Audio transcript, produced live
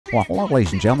Well, hello,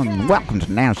 ladies and gentlemen, and welcome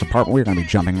to Nana's Department. We're going to be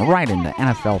jumping right into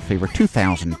NFL Fever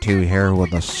 2002 here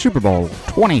with the Super Bowl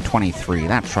 2023.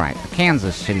 That's right, the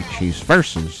Kansas City Chiefs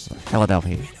versus the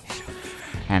Philadelphia Eagles.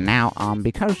 And now,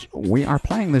 because we are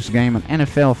playing this game in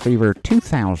NFL Fever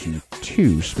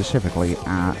 2002 specifically,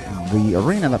 the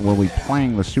arena that we'll be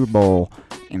playing the Super Bowl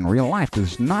in real life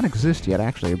does not exist yet.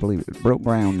 Actually, I believe it broke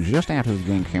ground just after the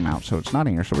game came out, so it's not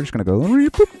in here. So we're just going to go,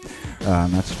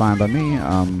 that's fine by me.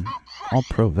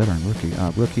 All-pro veteran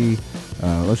rookie.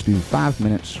 Let's do 5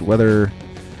 minutes.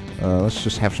 Let's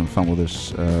just have some fun with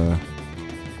this.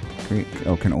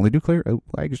 Can only do clear? Oh,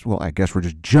 I guess we're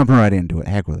just jumping right into it.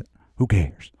 Heck with it. Who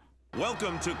cares?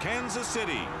 Welcome to Kansas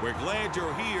City. We're glad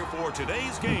you're here for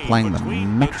today's game. Playing the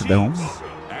Metrodome.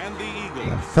 And the Eagles.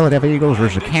 The Philadelphia Eagles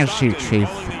versus the Kansas City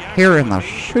Chiefs here in the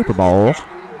Super Bowl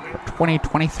for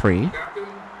 2023.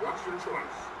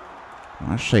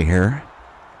 Let's see here.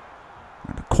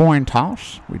 The coin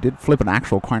toss. We did flip an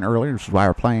actual coin earlier, which is why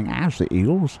we're playing as the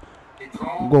Eagles.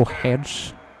 We'll go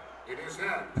heads.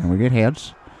 And we get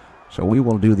heads. So we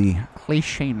will do the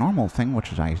cliche normal thing,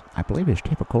 which is I believe is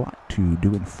typical to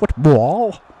do in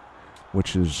football,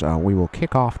 which is we will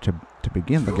kick off to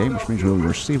begin the game, which means we'll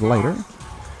receive later.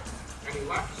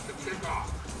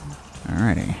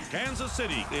 Alrighty. Kansas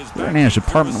City is We're in Nana's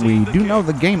Department. We do know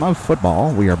the game of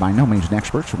football. We are by no means an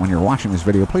expert, so when you're watching this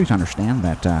video, please understand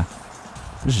that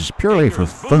this is purely for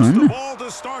fun.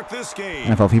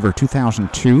 NFL Fever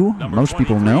 2002, most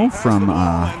people know from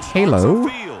Halo.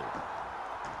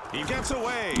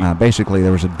 Basically,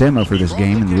 there was a demo for this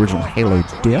game in the original Halo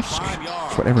disc.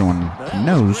 That's what everyone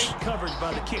knows.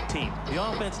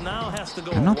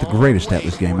 I'm not the greatest at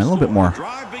this game. I'm a little bit more,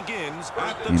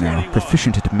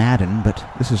 proficient at Madden, but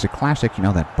this is a classic. You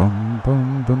know that boom,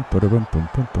 boom, boom, boom, boom, boom,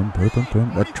 boom, boom, boom,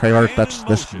 boom. That trailer. That's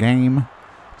this game.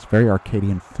 It's very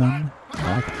arcadian fun.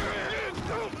 I like it.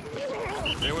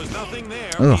 There was nothing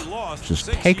there. Ugh, just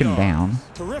taken down.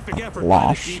 Terrific effort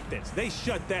loss. by the defense. They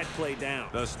shut that play down.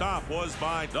 The stop was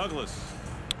by Douglas.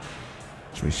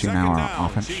 So we see now our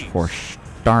offense for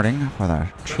starting for the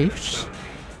Chiefs.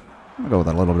 I'm going to go with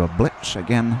a little bit of blitz.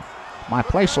 Again, my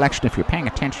play selection, if you're paying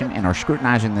attention and are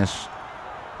scrutinizing this,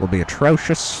 will be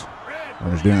atrocious.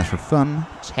 We're just doing this for fun.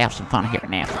 Let's have some fun here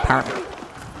in Nana's Department.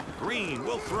 Green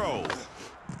will throw.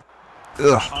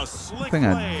 Ugh. The thing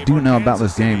I do know about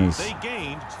this game is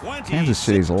Kansas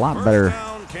City is a lot better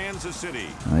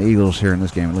than the Eagles here in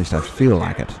this game. At least I feel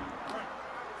like it.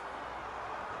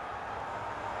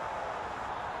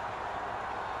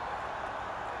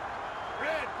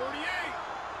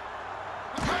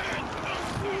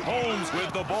 Holmes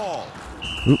with the ball.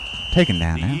 Oop, taken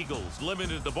down now. The Eagles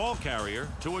limited the ball carrier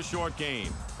to a short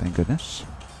game. Thank goodness.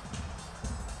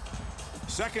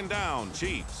 Second down,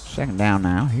 Chiefs. Second down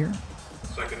now here.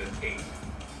 Second and 8.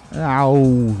 Oh,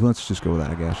 let's just go with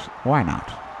that, I guess. Why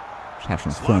not? Let's have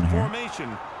some fun here. Formation.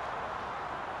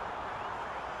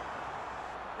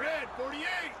 Red 48.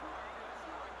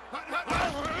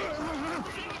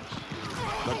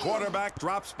 The quarterback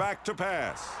drops back to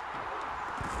pass.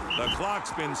 The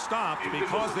clock's been stopped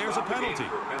because there's a penalty.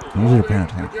 There's a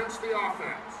penalty.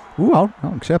 Ooh, I'll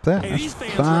accept that. That's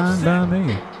fine by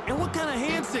me. And what kind of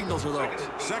hand signals are those?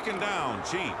 Second down,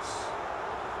 Chiefs.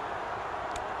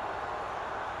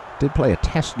 Did play a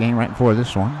test game right before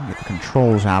this one. Get the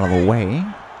controls out of the way.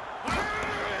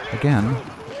 Again.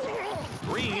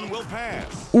 Green will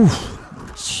pass. Oof.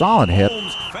 Solid hit.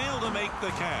 Failed to make the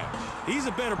catch. He's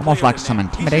a better almost like some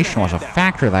intimidation was a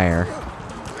factor there.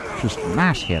 Just a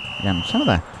nice hit. Again, some of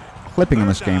the clipping in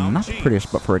this game, not the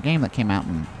prettiest, but for a game that came out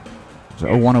in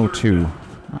 0102,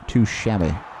 not too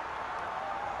shabby.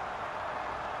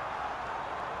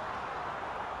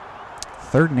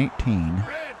 3rd and 18.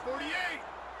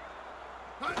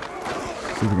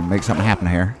 See if we can make something happen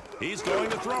here. He's going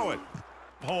to throw it.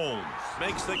 Holmes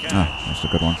makes the catch. That's a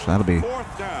good one. So that'll be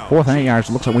 4th and 8 yards.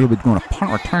 Looks like we'll be doing a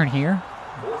punt return here.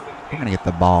 We're going to get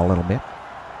the ball a little bit.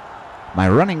 My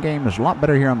running game is a lot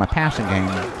better here on my passing game,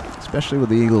 especially with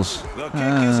the Eagles.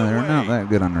 They're not that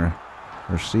good on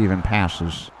receiving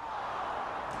passes.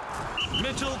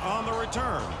 Mitchell on the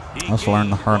return. I also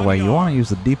learned the hard way. You want to use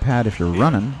the D-pad if you're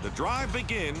running. The drive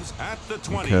begins at the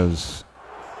 20. Because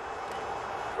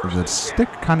the stick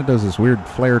kind of does this weird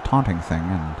flare taunting thing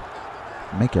and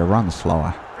make you run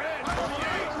slower.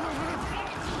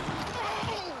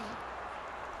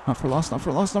 Not for loss, not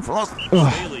for loss, not for loss. It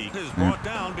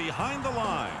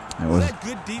was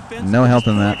no help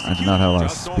in that. I did not have a lot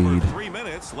of speed. 3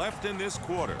 minutes left in this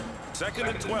quarter. 2nd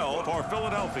and 12 for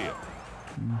Philadelphia.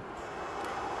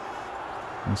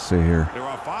 Let's see here.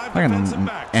 I can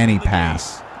any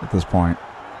pass at this point.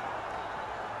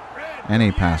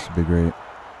 Any pass would be great.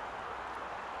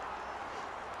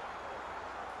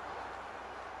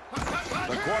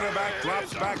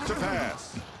 drops back to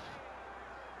pass.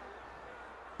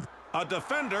 A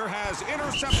defender has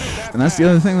intercepted that And that's the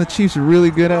other thing the Chiefs are really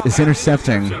good at is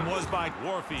intercepting.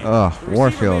 Oh,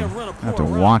 Warfield. I have to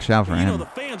watch out for him. The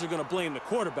fans are going to blame the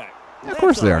quarterback. Of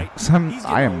course they are.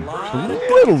 I am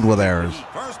riddled with errors.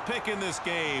 First pick in this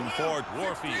game for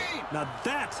Warfield. Now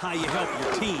that's how you help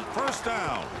your team. First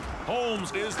down.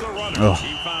 Holmes is the runner. Ugh.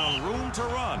 He found room to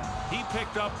run. He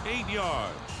picked up 8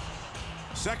 yards.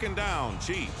 Second down,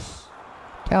 Chiefs.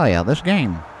 Tell ya, this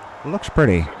game looks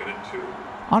pretty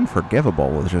unforgivable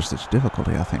with just its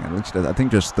difficulty, I think. I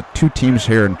think just the two teams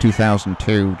here in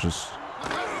 2002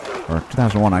 or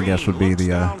 2001, I guess, would be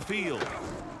the...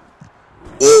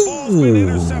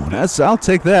 I'll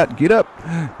take that. Get up.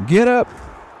 Get up.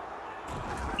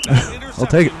 I'll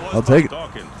take it. I'll take it. Well,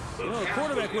 the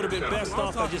quarterback would have been best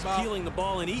off by just peeling the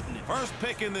ball and eating it. First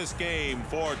pick in this game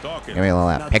for Dawkins. Give me a little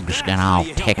of that pigskin. I'll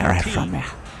take it right from you.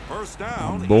 First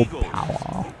down, Bull Eagles.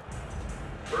 power.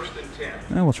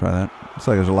 Yeah, we'll try that. Looks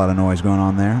like there's a lot of noise going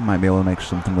on there. Might be able to make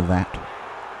something with that.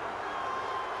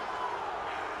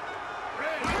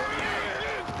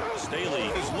 Staley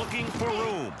is looking for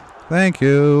room. Thank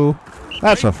you.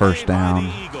 That's a first down.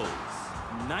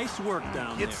 Nice work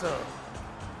down there.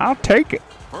 I'll take it.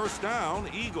 First down,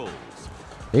 Eagles.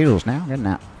 Eagles now getting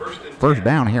that first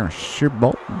down here in Super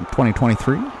Bowl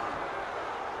 2023.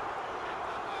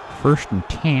 First and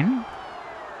 10.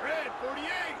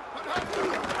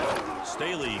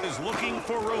 Staley is looking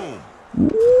for room.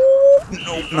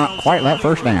 Nope, not quite that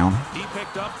first down. He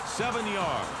picked up 7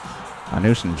 yards. I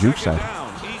knew some jukes. Second I'd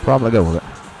down, Eagles. probably go with it.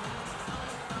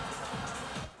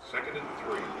 Second and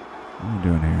 3. What are you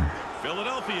doing here?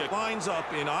 Philadelphia lines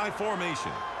up in I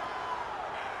formation.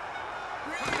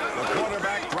 The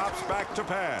quarterback drops back to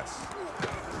pass.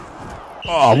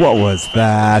 Oh, what was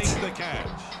that? The catch.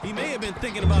 He may have been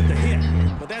thinking about the hit,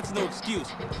 but that's no excuse.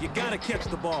 You got to catch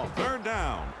the ball. Third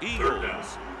down,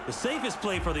 Eagles. The safest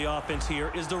play for the offense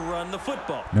here is to run the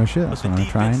football. No shit, that's But what the I'm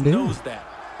gonna try and defense do. knows that.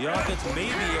 The offense may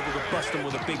be able to bust them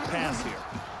with a big pass here.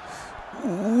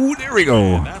 Ooh, there we go.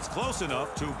 And that's close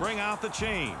enough to bring out the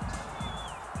chains.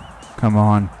 Come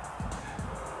on.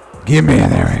 Give me it.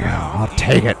 There we go. I'll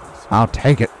take it. I'll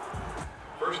take it.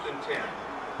 First and 10.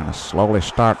 Gonna slowly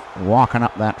start walking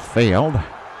up that field.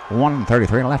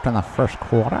 1:33 left in the first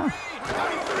quarter.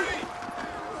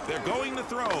 They're going to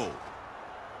throw.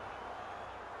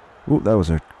 Ooh, that was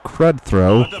a crud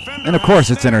throw. And of course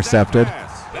it's intercepted.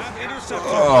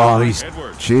 Oh, these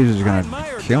cheeses are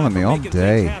gonna kill me all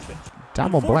day.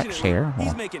 Double blitz here.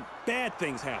 He's making bad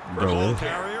things happen. The ball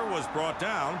carrier was brought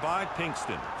down by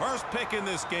Pinkston. First pick in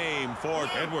this game for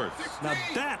Edwards. Now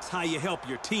that's how you help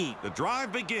your team. The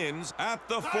drive begins at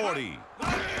the 40.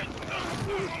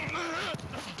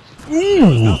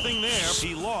 Ooh, Nothing there.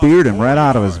 He lost speared him right 4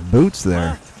 out of his yards. boots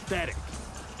there. Pathetic.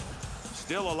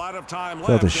 Still a lot of time left.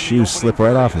 Felt his in the shoes slip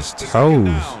opening right off period. his Second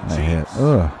toes. down, I hit. Chiefs.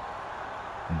 Ugh.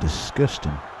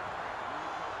 Disgusting.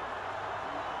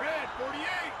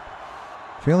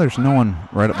 I feel there's no one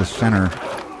right up the center.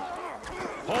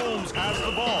 Holmes has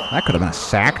the ball. That could have been a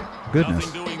sack. Goodness.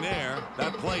 Nothing doing there.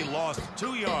 That play lost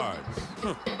 2 yards.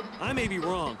 I may be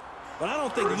wrong, but I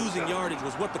don't think losing yardage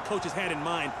was what the coaches had in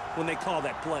mind when they called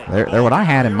that play. They're what I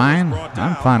had in mind.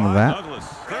 I'm fine with that. Douglas.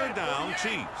 Third down,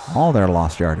 Chiefs. All their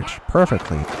lost yardage.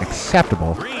 Perfectly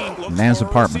acceptable. Green looks Man's for a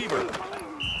apartment. receiver.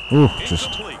 Ooh, just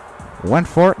Incomplete. went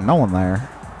for it. No one there.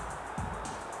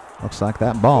 Looks like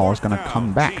that ball is going to Fourth come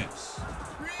down, back Chiefs.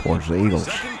 towards the Eagles.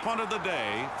 Second punt of the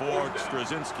day for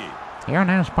Straczynski. Here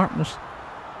now, Spartans.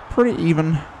 Pretty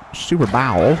even Super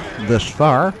Bowl this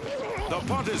far. The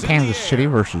punt is in Kansas the City air.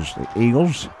 versus the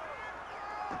Eagles.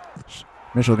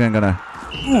 Michigan going to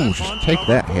just Punt take of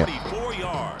that hit. 44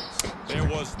 yards. There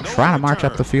was no Try to march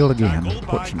up the return. field again. Tackled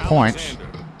Put by some points.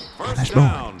 Alexander. Nice First ball.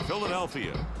 down,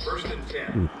 Philadelphia. First and 10.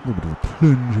 Ooh, a little bit of a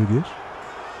plunge, I guess.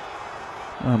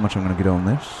 Not much I'm going to get on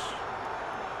this.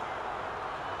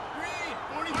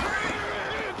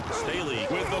 Staley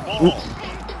with the ball.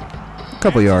 A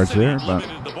couple yards Kansas City there, but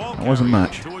limited the ball that wasn't carrier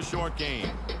much. To a short game.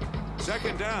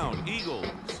 Second down, Eagles.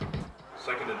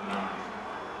 Second and 9.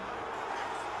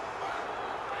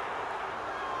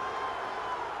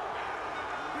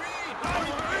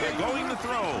 They're going to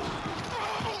throw.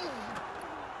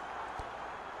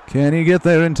 Can he get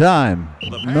there in time?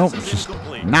 pass Nope, is just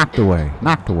incomplete. knocked away,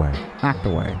 knocked away, knocked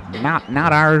away. Not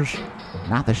ours,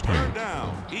 not this Third time.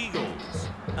 down, Eagles.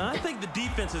 I think the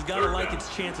defense has got to like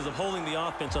its chances of holding the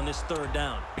offense on this third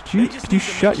down. Could you- They just could you need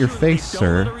to shut make your sure that they face, don't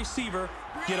sir? let a receiver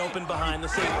get open behind the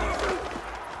safety.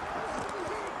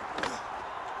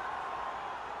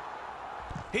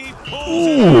 He pulls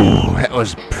it. Ooh, that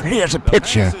was pretty as a The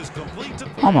picture. pass is complete to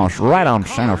Almost right on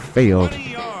center field.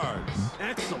 20 yards.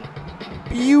 Excellent.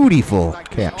 Beautiful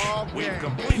catch. We've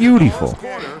completed Beautiful. the first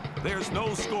quarter. There's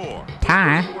no score.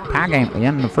 Tie game at the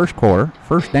end of the first quarter.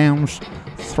 First downs,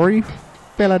 3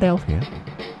 Philadelphia,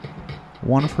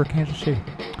 1 for Kansas City.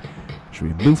 So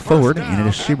we move forward into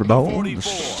the Super Bowl, the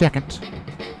second.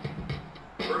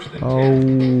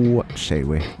 Oh, what say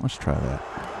we? Let's try that.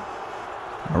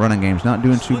 Our running game's not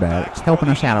doing too bad. It's helping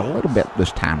us out a little bit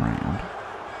this time around.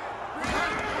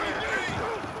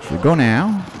 So we go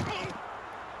now.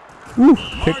 Woo,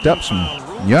 picked up some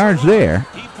yards there.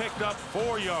 He picked up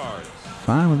 4 yards.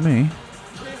 Fine with me.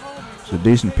 It's a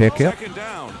decent pickup. Second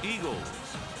down, Eagles.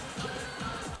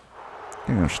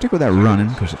 I'm going to stick with that running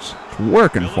because it's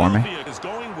working for me. Philadelphia is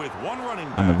going with 1 running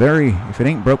back. I'm a very, if it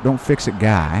ain't broke, don't fix it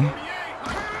guy.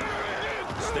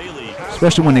 Staley has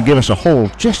Especially when they give us a hole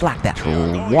just like that. So They're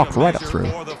we'll going walk to right up measure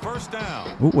through. for the first down.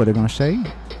 Ooh, what are they going to say?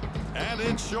 And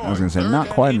it's short. I was gonna say, Third not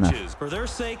and quite enough. inches. For their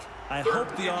sake, I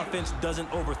hope the offense doesn't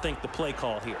overthink the play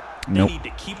call here. Nope. They need to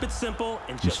keep it simple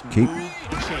and just keep- move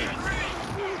the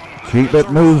chains. Keep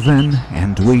it moving,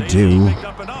 and we do. Picked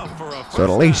up enough for a So at first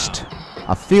least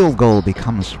a field goal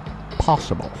becomes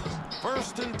possible. down.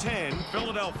 First and 10,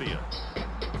 Philadelphia.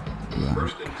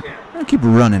 First and 10. I'll keep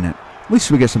running it. At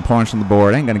least we get some points on the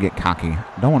board. I ain't going to get cocky.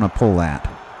 Don't want to pull that.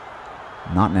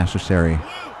 Not necessary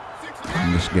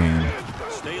in this game.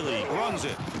 Staley runs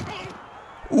it.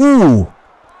 Ooh!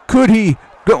 Could he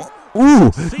go? Ooh!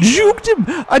 Juked him!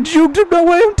 I juked him! No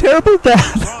way! I'm terrible at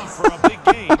that! Run for a big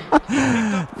gain. He picked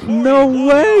up 41 No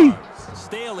way! yards.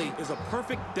 Staley is a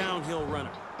perfect downhill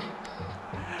runner.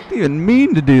 Didn't even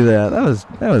mean to do that. That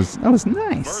was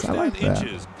nice. First I like and that.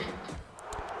 inches.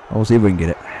 We'll see if we can get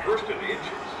it. First and inches.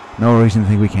 No reason to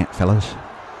think we can't, fellas.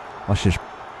 Let's just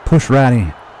push right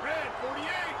in.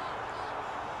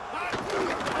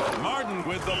 Martin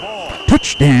with the ball.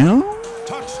 Touchdown,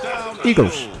 Touchdown,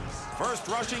 Eagles. First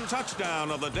rushing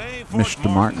touchdown of the day for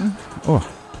Mr. Martin. Oh,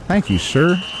 thank you,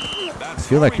 sir. I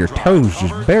feel like your toes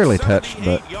just barely touched,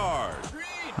 but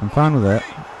I'm fine with that.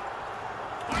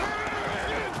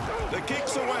 The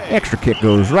kick's away. Extra kick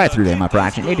goes right through there, my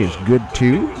pricing. It is good,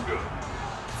 too.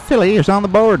 Philly is on the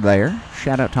board there.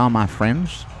 Shout out to all my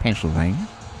friends, Pennsylvania.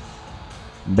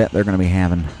 Bet they're going to be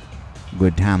having a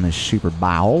good time this Super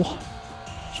Bowl.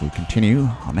 So we continue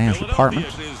on Nance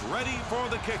Apartments. Philadelphia is ready for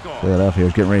the kickoff. Philadelphia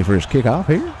is getting ready for his kickoff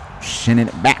here. Sending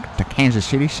it back to Kansas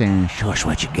City, saying, show us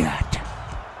what you got.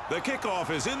 The kickoff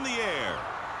is in the air.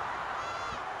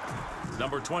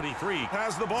 Number 23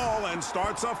 has the ball and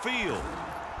starts upfield.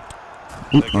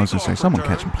 Oop, I was going to say, someone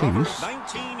catch him, please.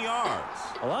 19 yards.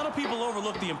 A lot of people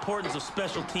overlook the importance of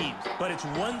special teams, but it's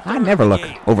one. I never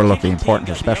overlook the importance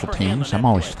of special teams. I'm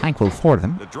always thankful for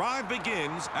them. The drive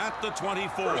begins at the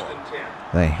 24.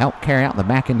 They help carry out the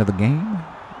back end of the game,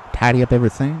 tidy up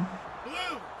everything.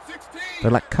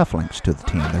 They're like cufflinks to the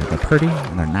team. They're pretty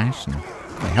and they're nice and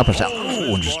they help us out.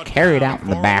 Ooh, and just carry it out in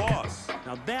the back.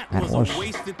 Now that That was was a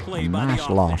wasted a play by the nice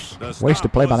offense. loss.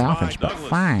 Wasted play by the offense, but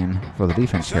fine for the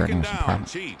defense here at Second Nance down,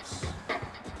 Apartments. Chiefs.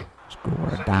 Score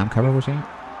a dime cover was he?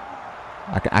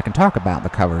 I can talk about the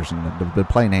covers and the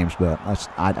play names, but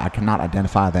I cannot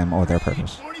identify them or their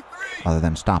purpose, other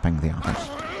than stopping the offense.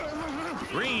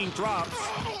 Green drops.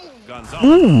 Gonzalez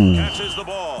Ooh. catches the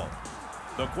ball.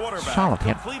 The quarterback Solid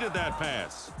hit. completed that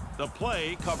pass. The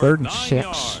play covered Third and 9 6.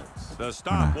 yards. The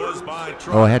stop was by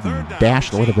Troy. Go ahead Third and down,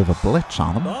 dash a little bit Chiefs. of a blitz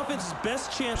on The them. offense's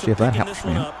best chance See of if that picking helps this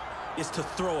one me. up is to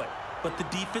throw it, but the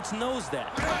defense knows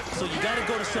that. So you got to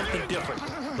go to something different,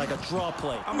 like a draw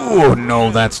play. Oh, no,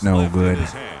 that's no Left in good.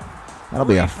 his hand. That'll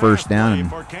be a first down, and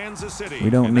For Kansas City, we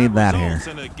don't and need that results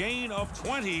here. in a gain of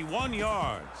 21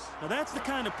 yards. Now that's the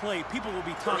kind of play people will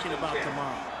be talking about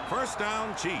tomorrow. First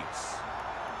down, Chiefs.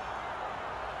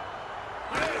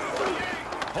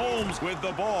 Holmes with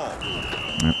the ball.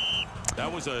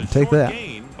 That was a Take short that.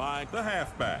 gain by the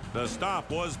halfback. The stop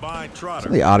was by Trotter.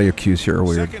 The audio cues here are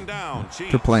weird. Second down,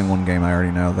 Chiefs. They're playing one game, I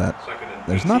already know that.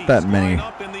 There's not that Chiefs many line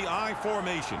up in the I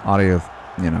formation. audio,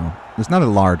 there's not a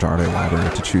large audio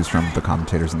library to choose from. The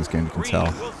commentators in this game, you can Green tell.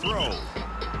 will throw.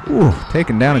 Ooh,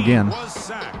 taken down Green again was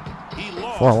sacked. He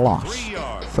lost for a loss. 3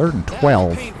 yards. Third and That's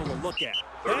 12. painful to look at.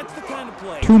 That's the kind of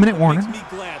play 2-minute that warning. makes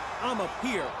me glad I'm up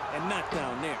here and not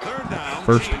down there. Third down,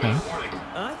 First Chiefs.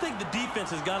 half. I think the defense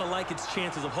has got to like its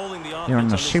chances of holding the offense You're in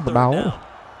the on this Super third Bowl. down.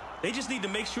 They just need to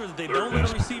make sure that they don't let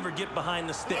a receiver get behind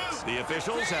the sticks. The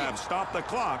officials have stopped the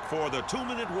clock for the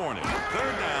 2-minute warning.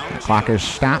 Third down. Clock is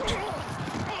Chiefs. stopped.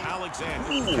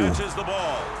 Alexander catches the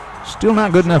ball. Still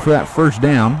not good enough for that first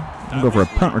down. We'll go for a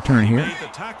punt return here. Made the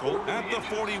tackle at the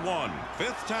 41.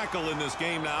 Fifth tackle in this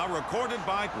game now, recorded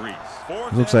by Greece.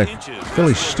 It looks like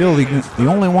Philly's still the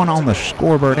only one on the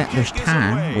scoreboard at this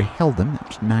time. We held them.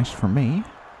 That's nice for me.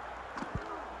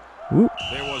 Whoop.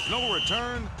 There was no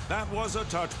return. That was a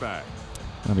touchback.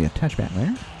 That'll be a touchback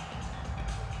there.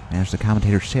 As the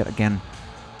commentator said again,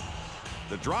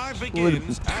 The drive a little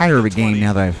begins. tired of a game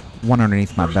now that I've won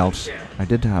underneath my belts. I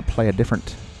did play a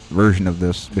different version of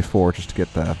this before just to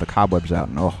get the cobwebs out,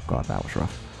 and oh god, that was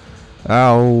rough.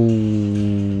 Oh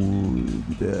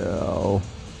no.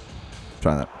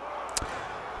 Try that.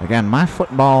 Again, my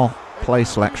football play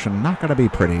selection not going to be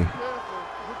pretty,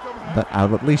 but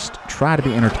I'll at least try to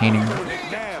be entertaining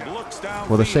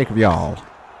for the sake of y'all.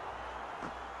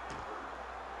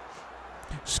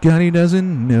 Scotty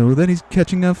doesn't know that he's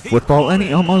catching a football, and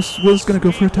he almost was going to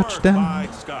go for a touchdown.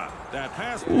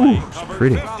 Ooh, it's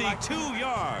pretty. 52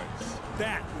 yards.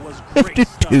 That was great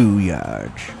 52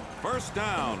 yards. First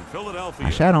down, Philadelphia. I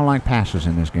say I don't like passes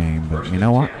in this game, but you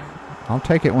know what? I'll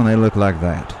take it when they look like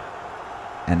that,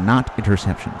 and not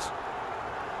interceptions.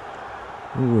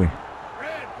 Ooh.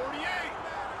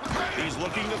 He's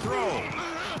looking to throw.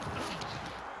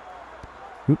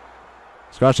 Oop.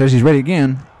 Scott says he's ready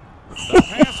again. The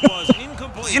pass was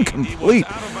incomplete. Incomplete.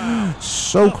 He was out of bounds.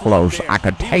 So close, I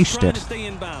could taste Trying it. to stay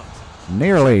in bounds.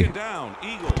 Nearly Second down,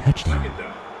 Eagles. touchdown.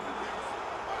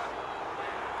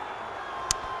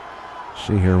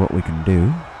 See here what we can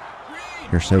do.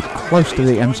 You're so close to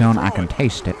the end zone, I can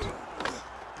taste it.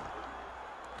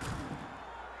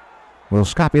 Will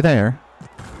Scott be there?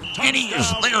 And he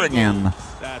is there again.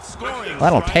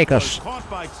 That'll take us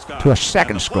to a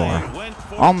second score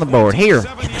on the board here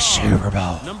in the Super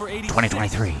Bowl Number 86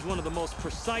 2023. is one of the most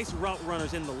precise route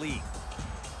runners in the league.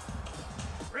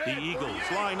 The Eagles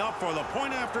line up for the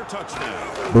point after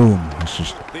touchdown. Boom. Let's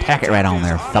just tack it right on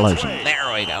there, fellas. And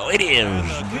there we go. It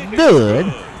is good.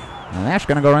 And that's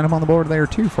going to go right up on the board there,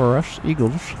 too, for us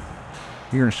Eagles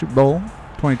here in Super Bowl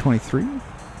 2023.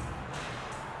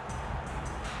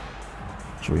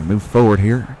 So we move forward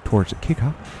here towards the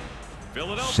kickoff.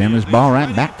 Send this ball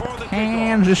right back to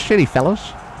Kansas City,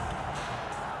 fellas.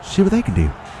 See what they can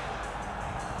do.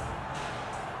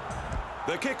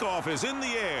 The kickoff is in the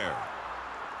air.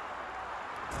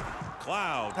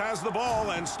 Cloud has the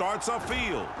ball and starts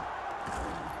upfield.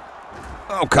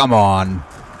 Oh, come on.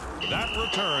 That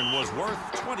return was worth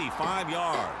 25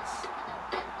 yards.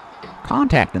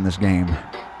 Contact in this game.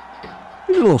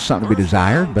 There's a little something to be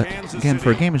desired, but again,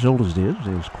 for a game as old as it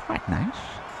is quite nice.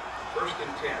 First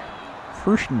and 10.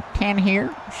 First and 10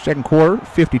 here. Second quarter,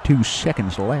 52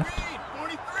 seconds left.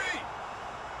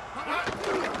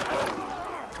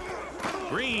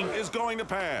 Green is going to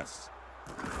pass.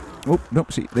 Oh,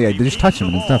 nope, see, they just touched him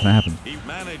and it's nothing happened. He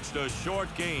managed a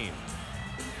short gain.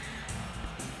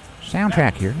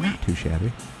 Soundtrack here, not too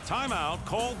shabby. Timeout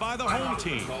called by the home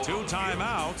team. 2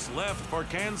 timeouts left for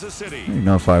Kansas City. I don't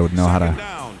know if I would know how Second to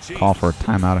down, Chiefs. call for a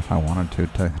timeout if I wanted to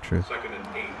tell you the truth. Second and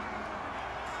 8.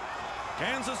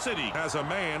 Kansas City has a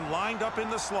man lined up in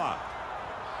the slot.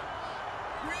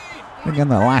 Again,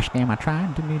 the last game I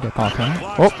tried, didn't need to call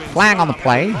timeout. Oh, flag on the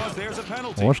play. Because there's a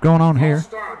penalty. What's going on here?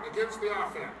 Start against the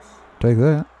offense. Take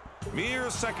that. Mere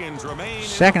seconds remain. in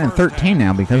Second the and first 13 half.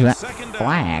 now because of that Second down.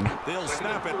 flag. They'll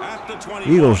snap it at the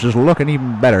 21. Eagles just looking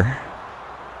even better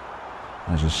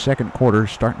as the second quarter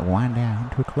is starting to wind down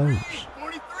to a close.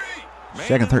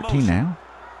 Second 13 now.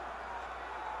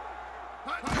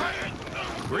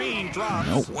 Green drops.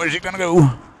 Oh, where's he going to go?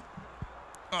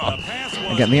 The pass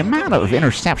was Again, the amount of incomplete.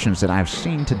 interceptions that I've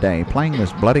seen today playing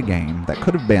this bloody game that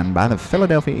could have been by the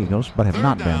Philadelphia Eagles but have Third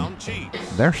not down, been.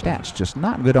 Chiefs. Their stats just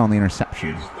not good on the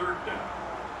interception It's third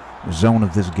down. zone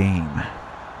of this game.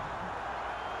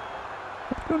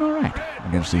 But doing all right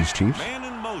against these Chiefs. Man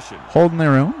in motion. Holding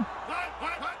their own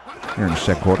here in the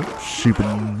second quarter. Super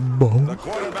Bowl. The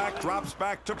quarterback drops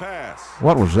back to pass.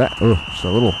 What was that? Oh, it's a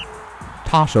little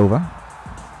toss over.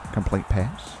 Complete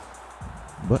pass.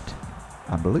 But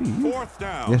I believe Fourth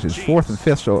down. this is Chiefs. 4th and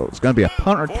 5th, so it's going to be a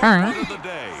punt Fourth return punt of the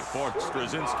day for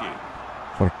Straczynski.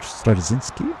 for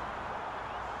Straczynski.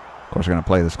 Of course, they're going to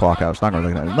play this clock out. It's not going to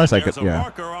look like that. Unless I could, There's a yeah.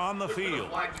 marker on the field.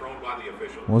 Flag thrown by the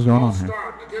official. What's going on here?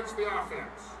 Start against the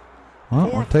offense. Well, I'll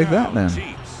Fourth take that down, then.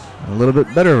 Chiefs. A little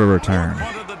bit better of a return.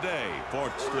 Punt of the day for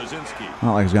Straczynski.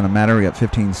 Not like it's going to matter. We got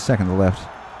 15 seconds left.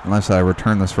 Unless I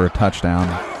return this for a touchdown.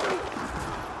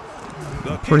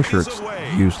 The I'm pretty kick sure is it's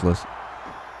away. useless.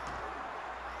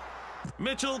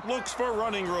 Mitchell looks for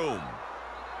running room.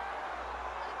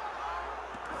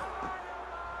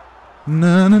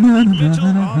 No, no, no, no, Mitchell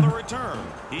no, no, on the no. return.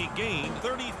 He gained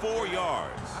 34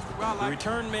 yards. The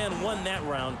return man won that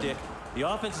round, Dick. The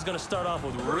offense is going to start off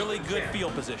with really good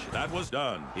field position. That was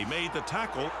done. He made the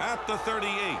tackle at the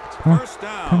 38. Come on, First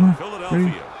come down, on,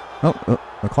 Philadelphia. Oh,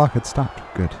 the clock had stopped.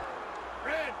 Good.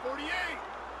 Red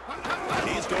 48.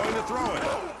 He's going to throw it.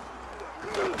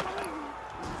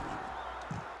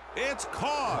 It's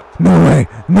caught. No way!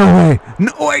 No way!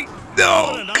 No way!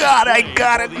 No! God, I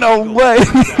got it! No way!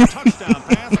 Touchdown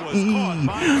pass was caught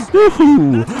by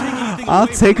Woohoo! I'll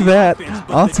take that.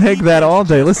 I'll take that all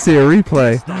day. Let's see a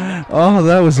replay. Oh,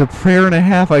 that was a prayer and a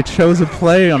half. I chose a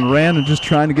play on random, just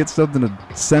trying to get something to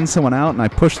send someone out, and I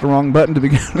pushed the wrong button to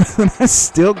begin with, and I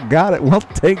still got it. Well,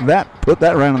 take that. Put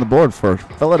that right on the board for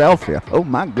Philadelphia. Oh,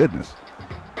 my goodness.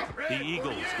 The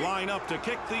Eagles line up to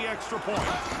kick the extra point.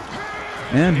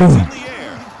 And It's in boom. the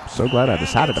air. So glad I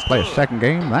decided to play a second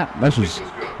game. This is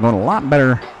going a lot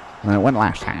better than it went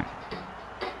last time.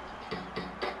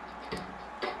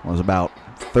 It was about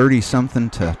 30-something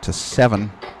to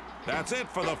 7. That's it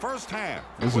for the first half.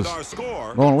 This With is our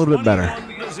score going a little bit better.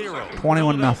 21-0.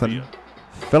 21-0.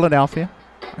 Philadelphia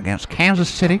against Kansas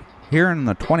City here in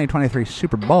the 2023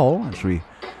 Super Bowl as we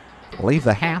leave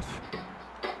the half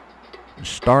and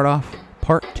start off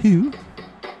part 2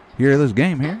 here of this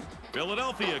game here.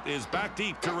 Philadelphia is back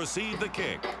deep to receive the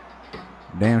kick.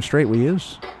 Damn straight we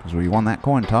is, because we won that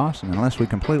coin toss, and unless we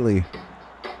completely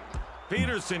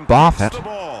Peterson Boff kicks it. the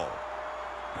ball.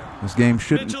 this game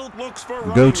shouldn't Mitchell looks for go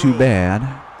running too room.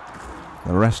 bad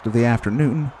the rest of the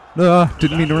afternoon.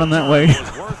 Didn't mean to run that way.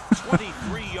 Was worth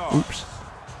 23 yards. Oops.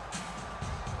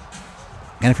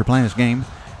 And if you're playing this game,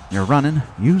 you're running,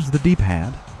 use the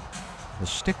D-pad. The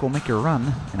stick will make you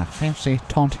run in a fancy,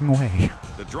 taunting way.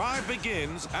 The drive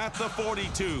begins at the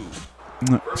 42.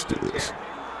 Let's do this.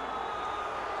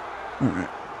 All right.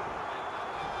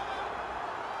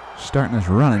 Starting this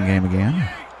running game again.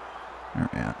 There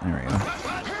we go.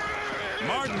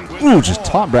 Martin with Ooh, the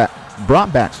just ball.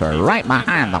 brought back, sorry, right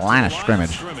behind the line of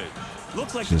scrimmage.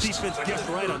 Looks like Just- the defense guessed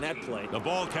right on that play. The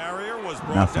ball carrier was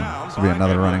brought Nothing. down. This will be by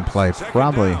another running Edwards. play. Second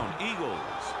Probably down, Eagles.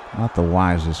 not the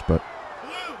wisest, but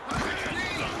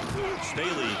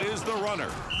Staley is the runner.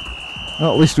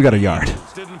 well, at least we got a yard.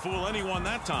 Didn't fool anyone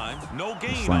that time. No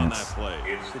gain Slants. on that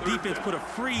play. The defense put a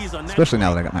freeze on that Especially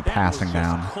now play. that I got my That passing was just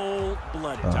down.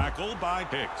 cold-blooded. Tackled by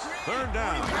Hicks. Third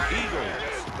down,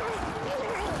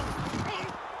 Eagles.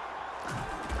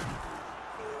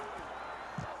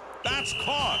 That's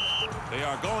caught. They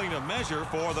are going to measure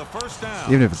for the first down.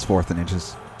 Even if it's 4th and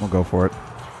inches, we'll go for it.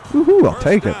 Woohoo, I'll First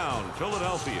take it. down,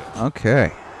 Philadelphia.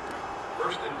 Okay.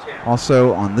 First and 10.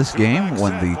 Also, on this game,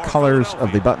 when the colors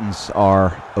of the buttons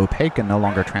are opaque and no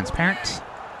longer transparent,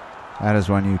 that is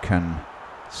when you can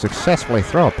successfully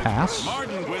throw a pass.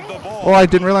 Martin with the ball. Oh, I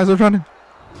didn't realize I was running.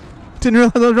 I didn't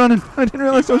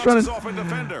realize I was running. Bounces off a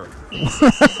defender.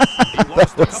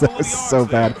 That was so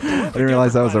bad. I didn't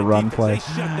realize that was a run play. They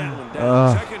shut that one down.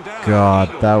 Oh, Second down, God,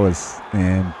 Eagles. that was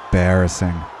embarrassing.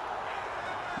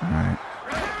 All right.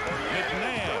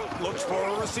 McNabb looks for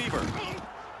a receiver.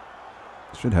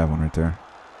 Should have one right there.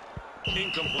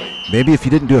 Incomplete. Maybe if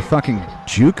you didn't do a fucking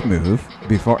juke move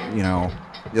before, you know.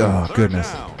 Oh, Third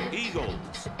goodness. down,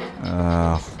 Eagles.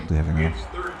 Damn it. It's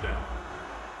third down.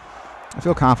 I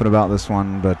feel confident about this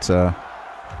one, but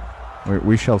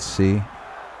we shall see. He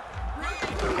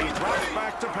drops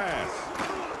back to pass.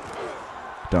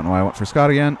 Don't know why I went for Scott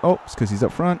again. Oh, it's because he's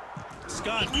up front.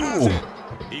 Scott has it.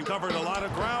 He covered a lot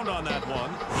of ground on that one.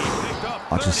 He picked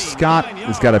up Watch this. 39 Scott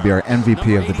has got to be our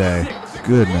MVP of the day.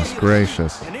 Goodness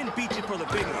gracious. And then beat you for the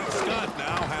big one. Scott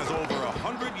now has over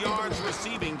 100 yards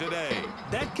receiving today.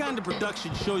 That kind of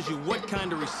production shows you what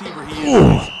kind of receiver he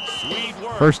Ooh. is. Sweet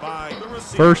work First- by the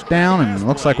receiver. First down, and it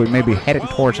looks like we may be headed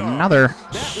 12 towards yards. another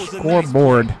That was a nice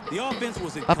scoreboard. play. The offense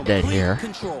was in update complete here.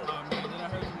 control.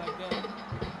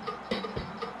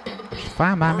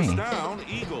 Fine by First me. down,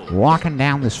 Eagles. Walking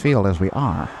down this field as we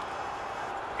are.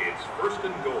 It's first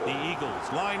and goal. The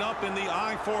Eagles line up in the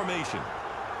I formation.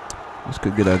 This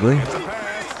could get ugly. It's a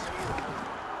pass.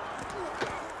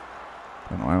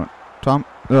 Don't know why I went. Tom.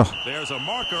 Ugh. There's a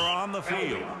marker on the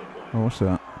field. Oh, what's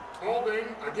that? Holding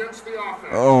against the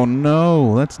offense. Oh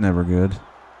no, that's never good.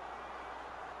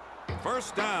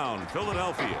 First down,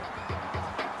 Philadelphia.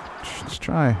 Let's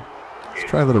try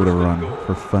a little bit of a run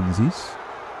for funsies.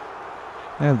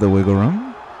 I have the wiggle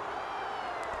room.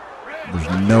 There's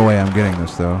no way I'm getting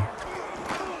this though.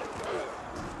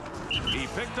 He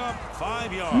picked up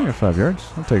 5 I yards. got 5 yards.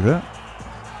 I'll take that.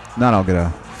 Not I'll get a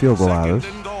field goal out of Second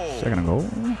this. and goal. Second and goal.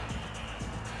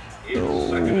 It's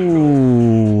second and goal.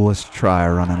 Ooh, let's try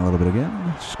running a little bit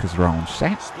again, just because we're on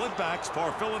set. Split backs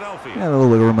for Philadelphia. Got a little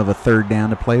wiggle room of a third down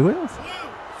to play with.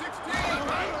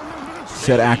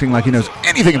 Said acting like he knows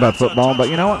anything about football, but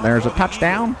you know what? There's a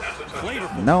touchdown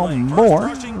know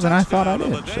more than I thought I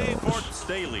did. So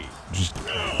just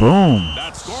boom,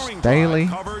 Staley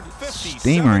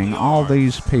steamering all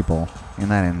these people in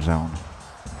that end zone.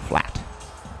 Flat.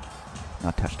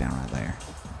 No touchdown right there.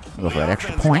 Go for that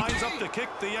extra point.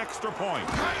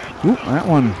 Ooh, that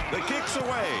one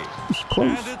is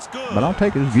close, but I'll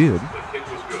take it as good.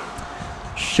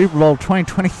 Super Bowl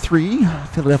 2023,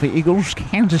 Philadelphia Eagles,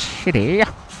 Kansas City.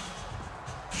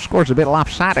 Score's a bit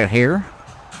lopsided here.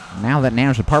 Now that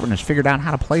Nana's department has figured out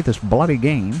how to play this bloody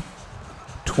game.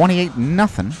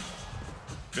 28-0.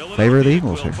 Favor of the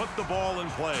Eagles here. Put the ball in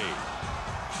play.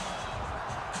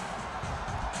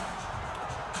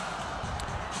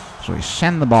 So we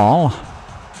send the ball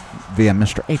via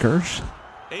Mr. Akers.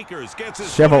 Akers gets his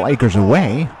Several acres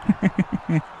away.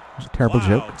 It's a terrible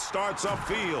joke. Starts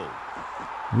upfield.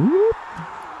 Whoop.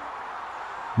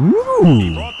 He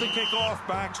Ooh. brought the kickoff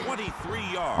back 23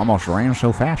 yards. Almost ran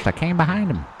so fast I came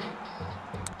behind him.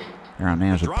 Here on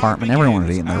Nana's apartment. Everyone's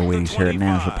eating their Wheaties here at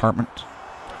Nana's apartment.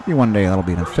 Maybe one day that'll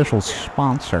be an official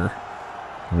sponsor.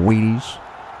 Wheaties.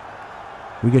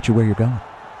 We get you where you're going.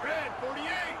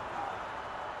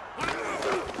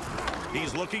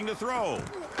 He's looking to throw.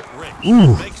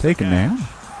 Ooh, taken down.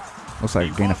 Looks like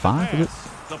a gain of 5, is it?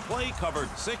 The play covered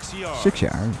 6 yards. 6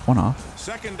 yards, one off.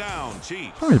 Second down,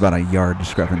 Chiefs. It's always about a yard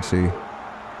discrepancy.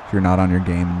 If you're not on your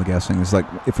game, I'm guessing. It's like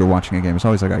if you're watching a game, it's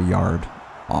always like a yard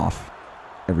off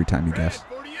every time you guess.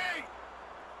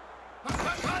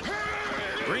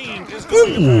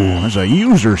 Ooh, there's a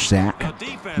user sack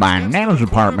by Nana's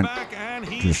department.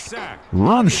 Just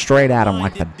run straight at him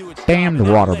like the damned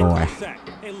water boy.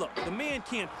 Hey, look, the man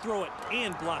can't throw it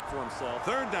and block for himself.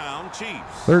 Third down,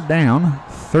 Chiefs. Third down,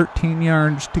 13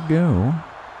 yards to go.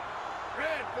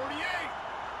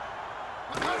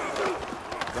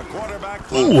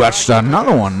 Ooh, that's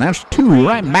another one. That's 2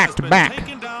 right back to back.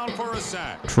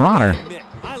 Trotter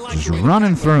just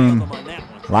running through him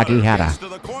like he had a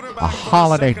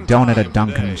holiday donut at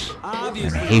Dunkin's,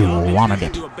 and he wanted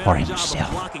it for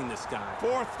himself.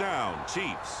 Fourth down,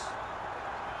 Chiefs.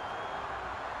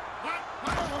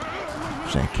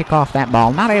 So kick off that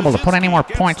ball. Not able to put any more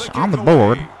points on the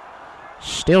board.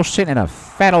 Still sitting at a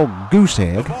fat old goose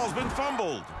egg. Ball's been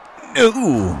fumbled.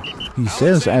 Ooh, he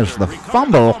says as the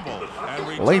fumble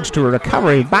leads to a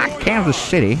recovery by Kansas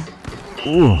City.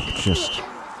 Ooh, just.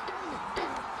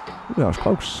 Ooh, that was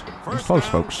close. That was close,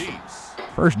 folks.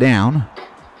 First down.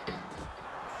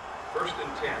 First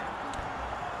and 10.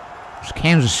 It's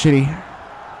Kansas City.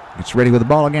 Gets ready with the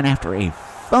ball again after a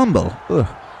fumble. Ugh.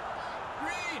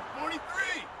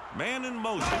 Man in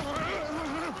motion.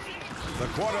 The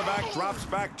quarterback drops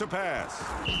back to pass.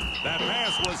 That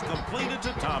pass was completed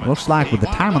to Thomas. Looks like with the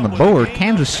time on the board,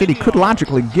 Kansas City could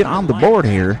logically get on the board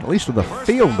here, at least with a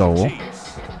field goal.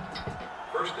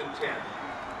 First and 10.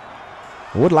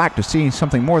 I would like to see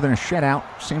something more than a shutout.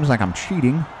 Seems like I'm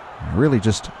cheating. I really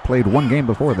just played one game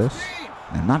before this,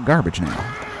 and not garbage now.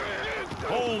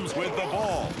 Holmes with the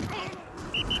ball.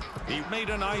 He made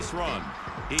a nice run.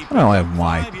 I don't know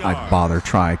why I bother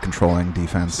try controlling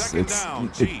defense.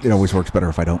 It always works better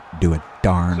if I don't do a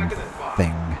darn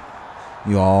thing.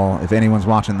 You all, if anyone's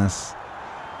watching this,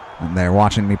 and they're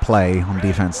watching me play on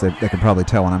defense, they can probably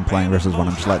tell when I'm playing versus when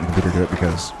I'm just letting the computer do it,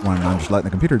 because when I'm just letting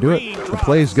the computer do it, the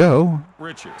plays go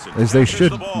as they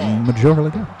should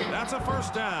majorly go. That's a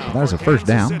first down. That was a first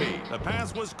down. The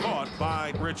pass was caught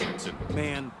by Richardson.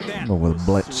 Man, that But with a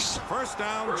blitz. First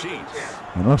down, Chiefs.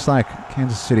 It looks like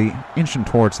Kansas City inching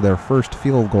towards their first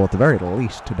field goal at the very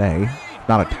least today.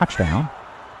 Not a touchdown.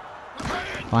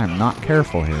 If I am not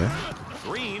careful here.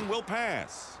 Green will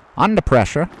pass. Under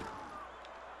pressure.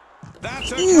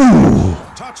 That's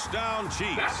a touchdown,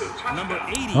 Chiefs. number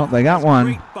 80. Well, they got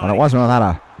one, but it wasn't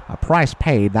without a price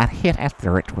paid. That hit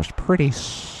after it was pretty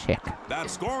sick. That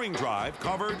scoring drive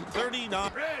covered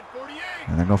 39.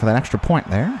 And then go for that extra point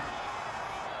there.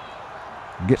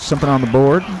 Get something on the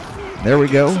board. There we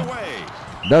go.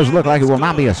 Does look like it will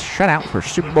not be a shutout for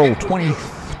Super Bowl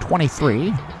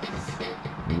 2023.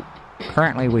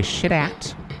 Currently we sit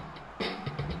at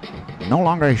no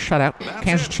longer a shutout.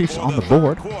 Kansas Chiefs on the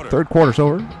board. Third quarter's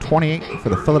over. 28 for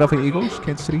the Philadelphia Eagles.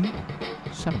 Kansas City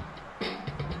 7.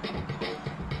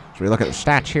 So we look at the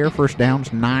stats here. First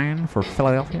downs 9 for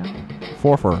Philadelphia,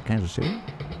 4 for Kansas City.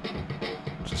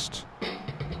 Just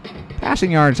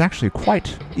passing yards actually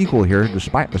quite equal here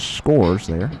despite the scores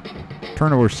there.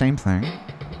 Turnovers, same thing.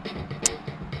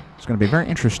 It's going to be very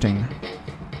interesting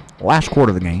last quarter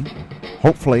of the game.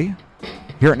 Hopefully,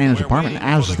 here at Nana's apartment,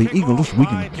 as the Eagles, we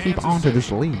can keep on to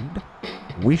this lead.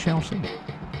 We shall see.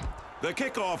 The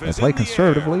kickoff I is play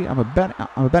conservatively. I'm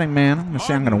a betting man. I'm going to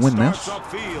say I'm going to win this.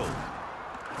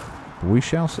 We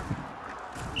shall see.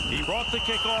 He brought the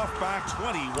kickoff back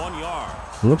 21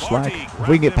 yards. Looks like if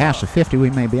we get past the 50, we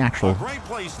may be actually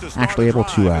able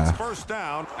to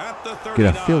get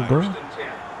a field goal.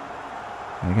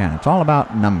 Again, it's all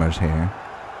about numbers here.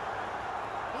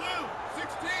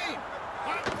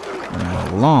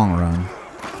 A long run.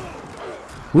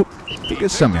 Whoop. He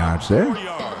gets some yards there.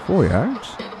 4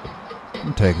 yards.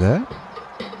 I'll take that.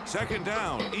 Second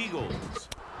down, Eagles.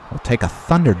 We'll take a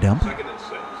thunder dump.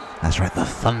 That's right, the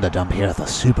thunder dump here at the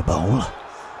Super Bowl.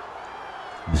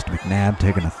 Mr. McNabb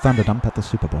taking a thunder dump at the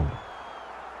Super Bowl.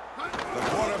 The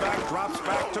quarterback drops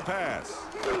back to pass.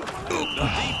 The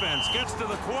defense gets to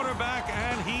the quarterback,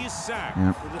 and he's sacked.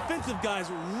 Yep. The defensive guys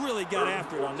really got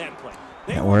after it on that play.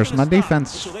 Yeah, where's my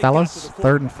defense, fellas?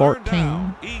 3rd and 14. Third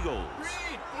down, Eagles.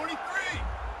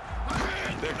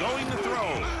 They're going to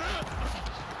throw.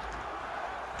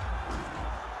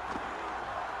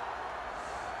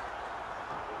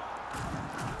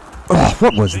 Oh,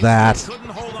 what was that? Couldn't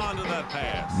hold on to that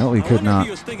pass. No, he could not.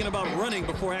 He was thinking about running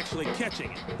before actually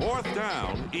catching it. Fourth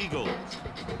down, Eagles.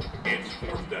 It's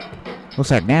fourth down.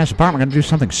 Looks like Nash Department going to do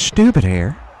something stupid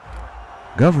here.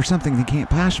 Go for something they can't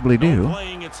possibly do.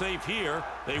 Playing it safe here.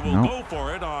 They will go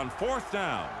for it on fourth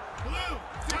down.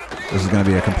 This is going to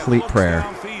be a complete prayer.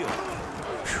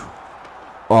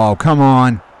 Oh, come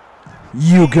on.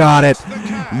 You got it.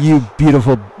 You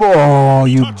beautiful. Oh,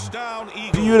 you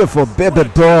beautiful baby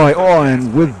boy. Oh,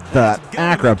 and with the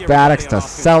acrobatics to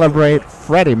celebrate,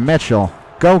 Freddie Mitchell,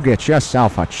 go get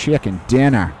yourself a chicken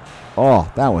dinner.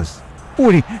 Oh, that was.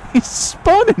 What he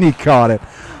spun and he caught it.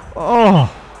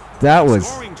 Oh, that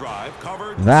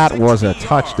was a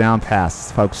touchdown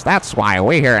pass, folks. That's why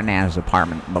we here at Nana's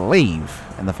Apartment believe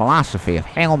in the philosophy of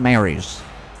Hail Marys.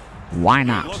 Why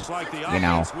not? You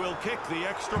know,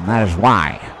 and that is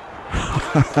why.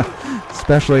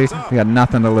 Especially if you got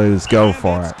nothing to lose, go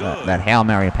for it. That Hail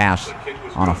Mary pass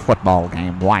on a football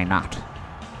game, why not?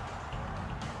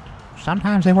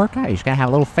 Sometimes they work out. You just got to have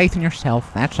a little faith in yourself,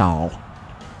 that's all.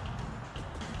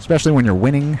 Especially when you're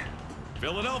winning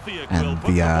and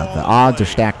the odds are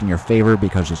stacked in your favor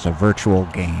because it's a virtual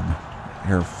game.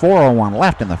 Here, 4:01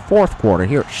 left in the fourth quarter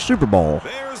here at Super Bowl.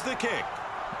 There's the kick.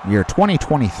 Year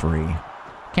 2023.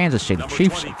 Kansas City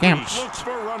Chiefs against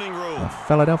the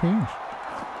Philadelphia Eagles.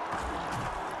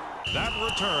 That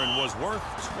return was worth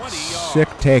 20 yards. Sick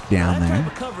takedown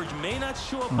there. Coverage may not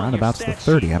show up Right about the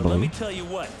 30, I believe. Let me tell you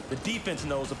what, the defense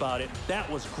knows about it. That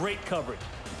was great coverage.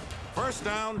 First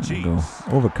down, Chiefs.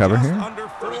 Go over cover here. Under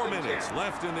 4 minutes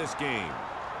left in this game.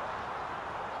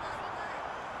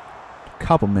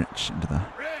 Couple minutes into the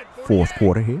fourth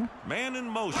quarter here. Man in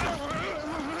motion.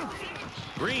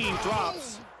 Green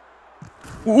drops.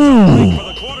 Ooh! For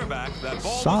the quarterback, that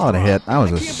ball Solid hit. That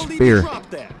was a spear.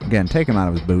 Again, take him out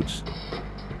of his boots.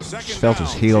 Just felt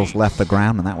his heels left the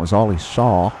ground, and that was all he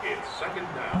saw.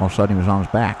 All of a sudden, he was on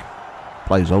his back.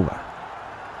 Play's over.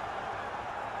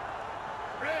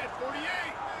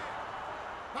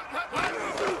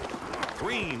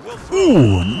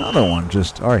 Ooh, another one.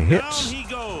 Just our hits.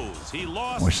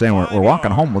 We're saying we're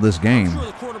walking home with this game.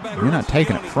 You're not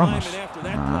taking it from us.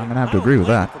 I'm going to have to agree with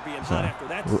that. So,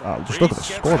 just look at the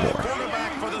scoreboard.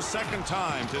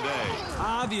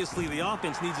 Obviously, the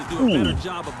offense needs to do a better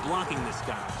job of blocking this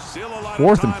guy.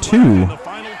 4th and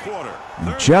 2.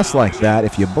 And just like that,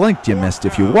 if you blinked, you missed.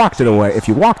 If you walked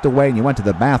away and you went to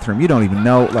the bathroom, you don't even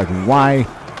know like why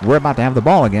we're about to have the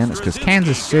ball again. It's because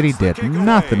Kansas City did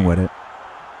nothing with it.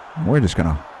 We're just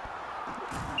gonna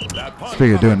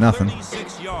figure doing nothing.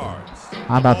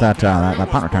 How about that that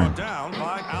punt return?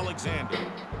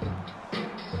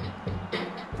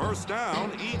 First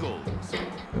down, Eagles.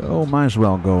 Oh, might as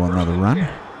well go another run.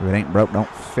 If it ain't broke, don't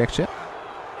fix it.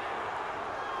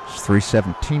 It's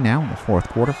 3:17 now in the fourth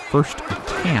quarter. 1st and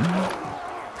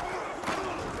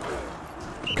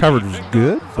 10. Coverage is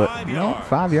good, but you know,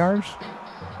 5 yards.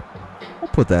 We'll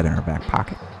put that in our back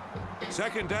pocket.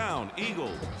 Second down,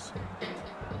 Eagles.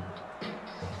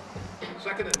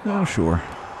 Oh, sure.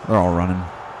 They're all running.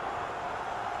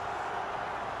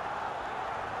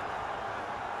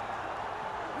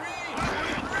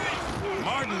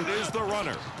 Martin is the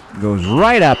runner. Goes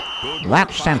right up.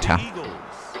 Lap center.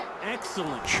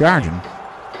 Excellent. Charging.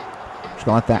 Just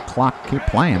gonna let that clock keep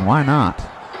playing. Why not?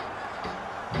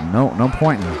 No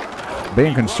point in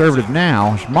being conservative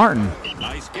now. It's Martin.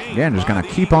 Again, just gonna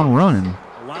keep on running.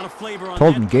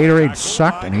 Told him Gatorade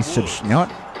sucked, and he said, you know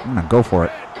what? I'm going to go for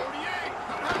it.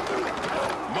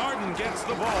 Martin gets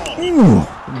the ball. Ooh,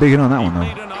 big hit on that one, though.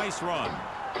 Made a nice run.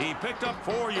 He picked up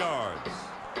 4 yards.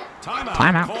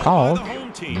 Timeout called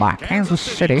by Kansas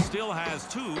City.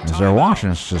 As they're watching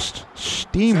us just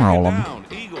steamroll them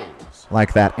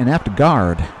like that inept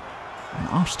guard and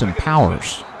Austin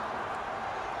Powers.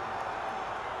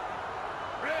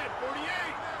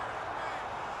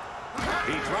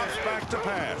 He drops back to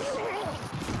pass.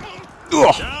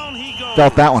 Ugh. Down he goes.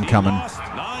 Felt that one He coming. lost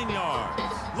 9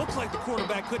 yards. Looks like the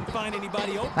quarterback couldn't find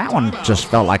anybody open. That one just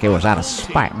felt like it was out of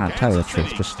spite, and I'll tell you the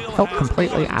truth, just Still felt has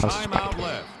completely one out of timeout spite.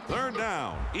 left. Third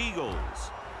down, Eagles.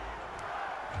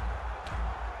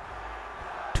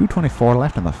 2:24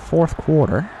 left in the fourth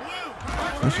quarter.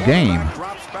 This game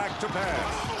Drops back to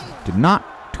pass. did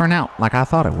not turn out like I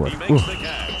thought it would. He makes Oof. the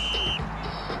catch.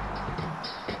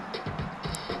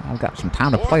 I've got some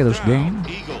time to play this game.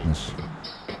 This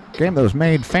game that was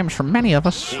made famous for many of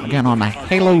us, again on a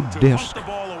Halo disc. The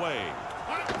ball away.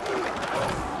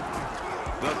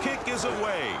 The kick is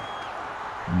away.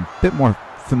 A bit more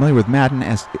familiar with Madden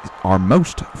as are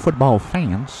most football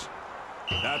fans.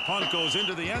 That punt goes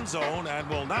into the end zone and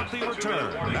will not be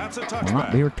returned. That's a touchback. Will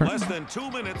not be returned. Less than 2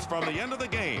 minutes from the end of the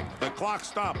game. The clock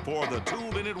stopped for the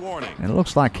 2-minute warning. And it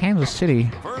looks like Kansas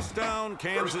City First down,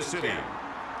 Kansas City.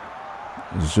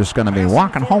 is just going to be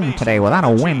walking home today without a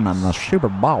win in the Super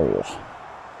Bowl.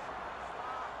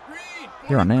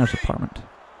 Here on Nails Department.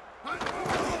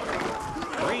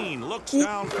 Green looks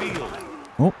downfield.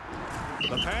 Oh,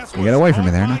 The pass you get away from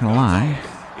me there, not going to lie.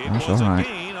 It That's was all a right.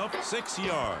 gain of 6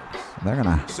 yards. They're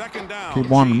going to Second down, keep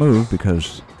wanting to move Chiefs.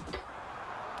 because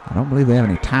I don't believe they have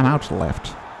any timeouts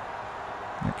left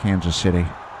at Kansas City.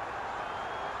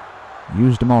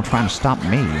 Used them all trying to stop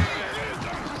me.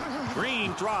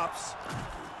 Green drops.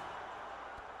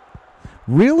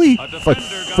 Really? A Like defender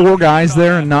got 4 guys on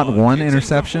there that and not ball. one It's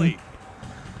interception? incomplete.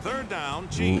 Third down,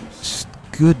 Chiefs.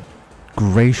 Good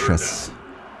gracious.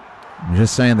 I'm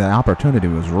just saying the opportunity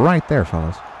was right there,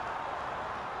 fellas.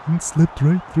 It slipped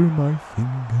right through my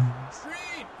fingers.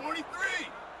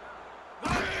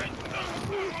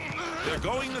 They're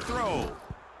going to throw.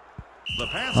 The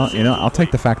pass Well, is you know, I'll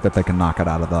take the incomplete. fact that they can knock it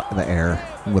out of the air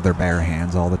with their bare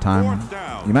hands all the time. Fourth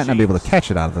down, You might not be able to Chiefs.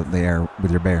 catch it out of the air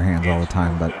with your bare hands all the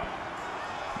time, but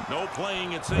No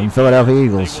playing it them safe. Philadelphia They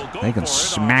Eagles, will go they can for it on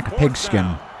smack a fourth pigskin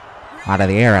down. out of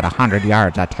the air at 100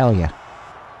 yards, I tell you.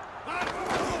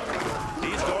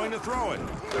 He's going to throw it.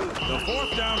 The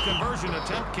fourth down conversion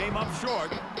attempt came up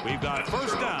short. We've got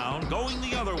first down going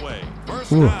the other way.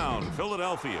 First Ooh. down,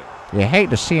 Philadelphia. You hate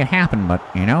to see it happen, but,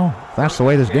 you know, that's the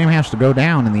way this game has to go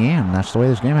down in the end. That's the way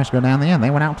this game has to go down in the end. They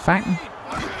went out fighting.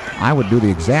 I would do the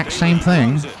exact same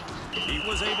thing. He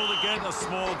was able to get a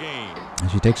small gain.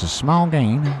 As he takes a small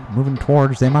gain, moving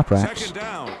towards them uprights. Second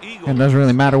down, Eagles. It doesn't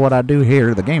really matter what I do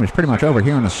here. The game is pretty much over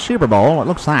here in the Super Bowl. It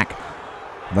looks like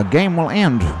the game will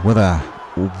end with a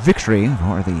victory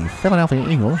for the Philadelphia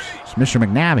Eagles. It's Mr.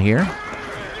 McNabb here.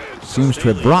 Seems to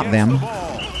have brought them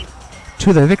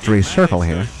to the victory circle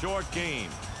here. Short game.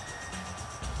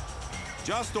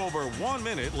 Just over 1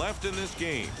 minute left in this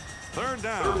game. Third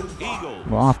down, Eagles.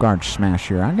 Well, off-guard smash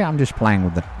here. I'm just playing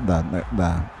with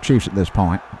the Chiefs at this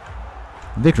point.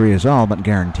 Victory is all but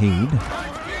guaranteed.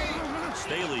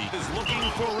 Staley is looking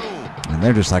for room. And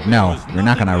they're just like, no, you're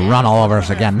not going to run all over us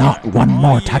again. Not one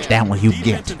more touchdown will you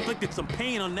Defense get. inflicted some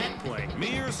pain on that play.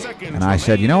 Mere seconds And I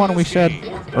said, you know what we said remain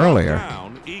in this game. earlier Fourth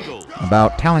down, Eagles.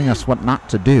 about telling us what not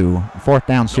to do in fourth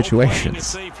down No playing it situations.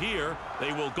 safe here.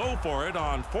 They will go for it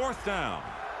on fourth down.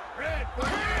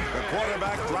 The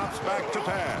quarterback drops back to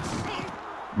pass.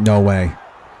 No way.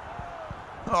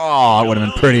 Oh, it would have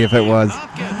been pretty if it was.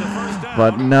 Not get the first down,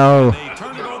 But no. They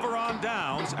turn it over on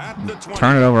downs at the 20.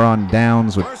 Turn it over on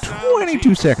downs with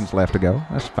 22 seconds left to go.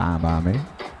 That's fine by me.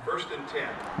 First and 10.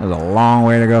 There's a long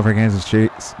way to go for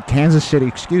Kansas City,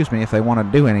 excuse me, if they want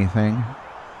to do anything.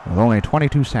 With only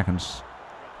 22 seconds.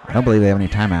 I don't believe they have any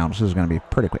timeouts. This is going to be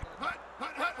pretty quick.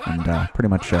 And pretty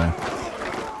much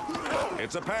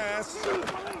It's a pass.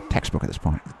 textbook at this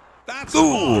point. That's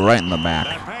Ooh, right in the That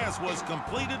back. pass was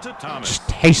completed to Thomas. Just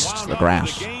tastes Wound the up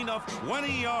grass with a gain of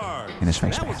 20 yards. in his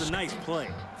face That was mask. a nice play.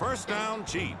 First down,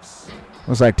 Chiefs.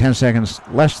 Looks like 10 seconds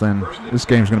less than this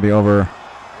game's going to be over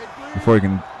before you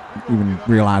can even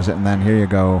realize it. And then here you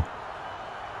go.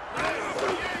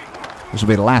 This will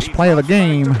be the last play of the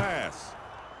game.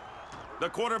 The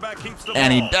quarterback keeps the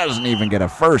And he ball. doesn't even get a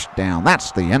first down.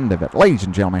 That's the end of it. Ladies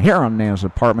and gentlemen, here on Nails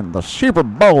Department, the Super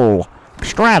Bowl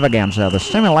extravaganza, the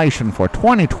simulation for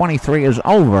 2023 is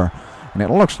over. And it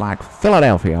looks like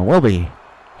Philadelphia will be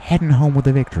heading home with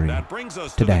the victory. That brings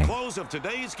us today. to the close of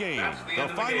today's game. The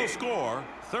final score,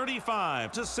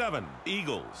 35-7,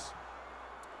 Eagles.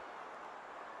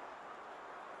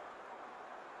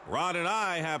 Ron and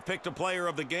I have picked a player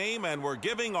of the game, and we're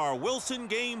giving our Wilson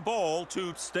Game Bowl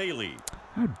to Staley.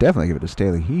 I would definitely give it to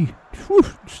Staley. He, whew,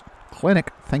 just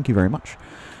clinic. Thank you very much.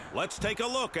 Let's take a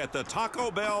look at the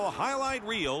Taco Bell highlight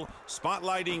reel,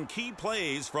 spotlighting key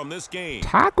plays from this game.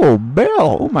 Taco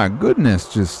Bell. Oh, my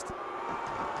goodness. Just,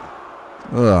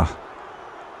 ugh.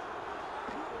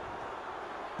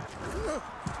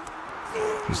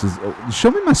 This is,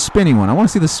 show me my spinning one. I want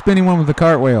to see the spinning one with the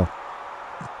cartwheel.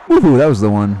 Woohoo, that was the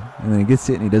one. And then he gets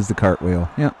it and he does the cartwheel.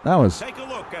 Yeah, that was. Take a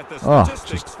look at the Just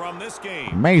statistics from this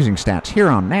game. Amazing stats here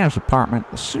on Nana's Apartment,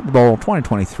 the Super Bowl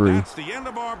 2023. That's the end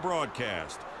of our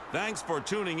broadcast. Thanks for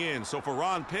tuning in. So for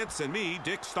Ron Pitts and me,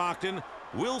 Dick Stockton,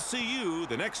 we'll see you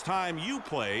the next time you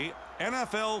play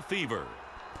NFL Fever.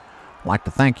 I'd like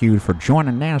to thank you for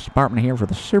joining Nana's Apartment here for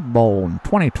the Super Bowl in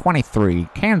 2023.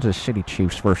 Kansas City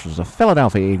Chiefs versus the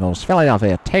Philadelphia Eagles.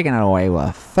 Philadelphia taking it away with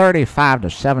a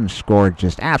 35-7 score,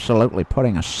 just absolutely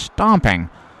putting a stomping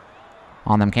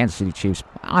on them Kansas City Chiefs.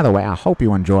 Either way, I hope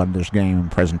you enjoyed this game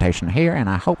presentation here, and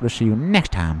I hope to see you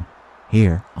next time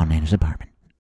here on Nana's Apartment.